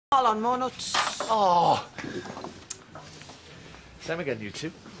All on more nuts. Oh. Same again, you two.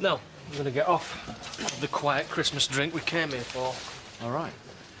 No, I'm going to get off. The quiet Christmas drink we came here for. All right.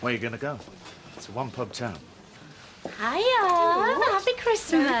 Where are you going to go? It's a one-pub town. Hiya! Happy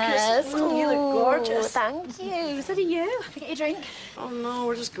Christmas! Oh, you look gorgeous. Thank you. So do you. Can I get you a drink? Oh, no,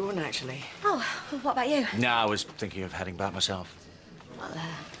 we're just going, actually. Oh, well, what about you? No, I was thinking of heading back myself. Well,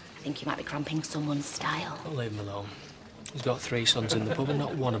 I think you might be cramping someone's style. I'll leave him alone. He's got 3 sons in the pub and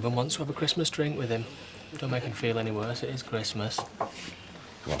not one of them wants to have a Christmas drink with him. Don't make him feel any worse. It is Christmas.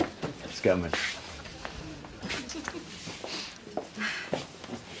 Come on, let's get him in.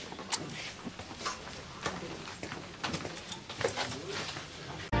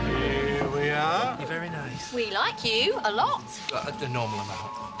 Here we are. You're very nice. We like you a lot. The normal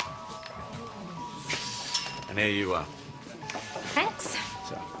amount. And here you are. Thanks.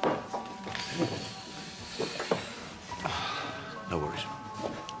 So. No worries.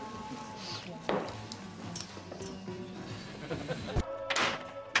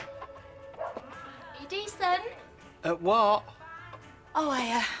 You decent? What? Oh,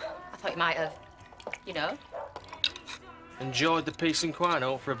 I thought you might have, you know. Enjoyed the peace and quiet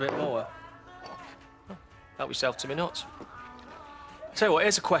out for a bit more. Help yourself to me nuts. Tell you what,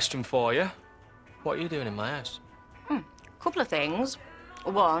 here's a question for you. What are you doing in my house? Couple of things.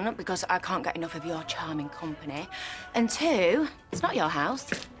 One, because I can't get enough of your charming company. And 2, it's not your house.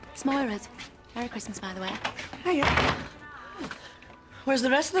 It's Moira's. Merry Christmas, by the way. Hiya. Where's the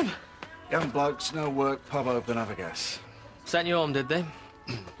rest of them? Young blokes, no work, pub open, have a guess. Sent you home, did they?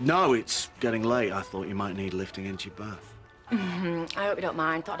 No, it's getting late. I thought you might need lifting into your bath. I hope you don't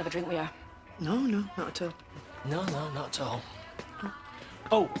mind. Thought I'd have a drink with you. No, not at all. No, not at all.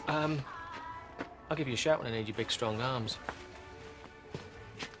 Oh, I'll give you a shout when I need your big, strong arms.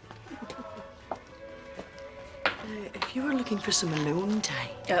 If you were looking for some alone time...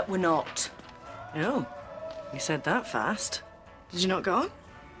 We're not. Oh, you said that fast. Did you not go on?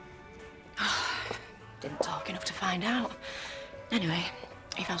 Didn't talk enough to find out. Anyway,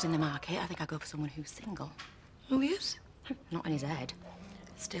 if I was in the market, I think I'd go for someone who's single. Oh, yes? Not in his head.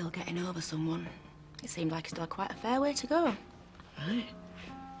 Still getting over someone. It seemed like he still had quite a fair way to go. Right.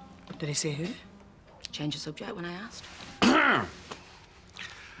 Did he say who? Changed the subject when I asked.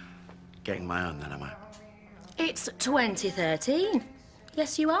 Getting my own, then, am I? It's 2013.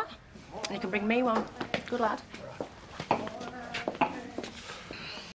 Yes, you are. And you can bring me one. Good lad.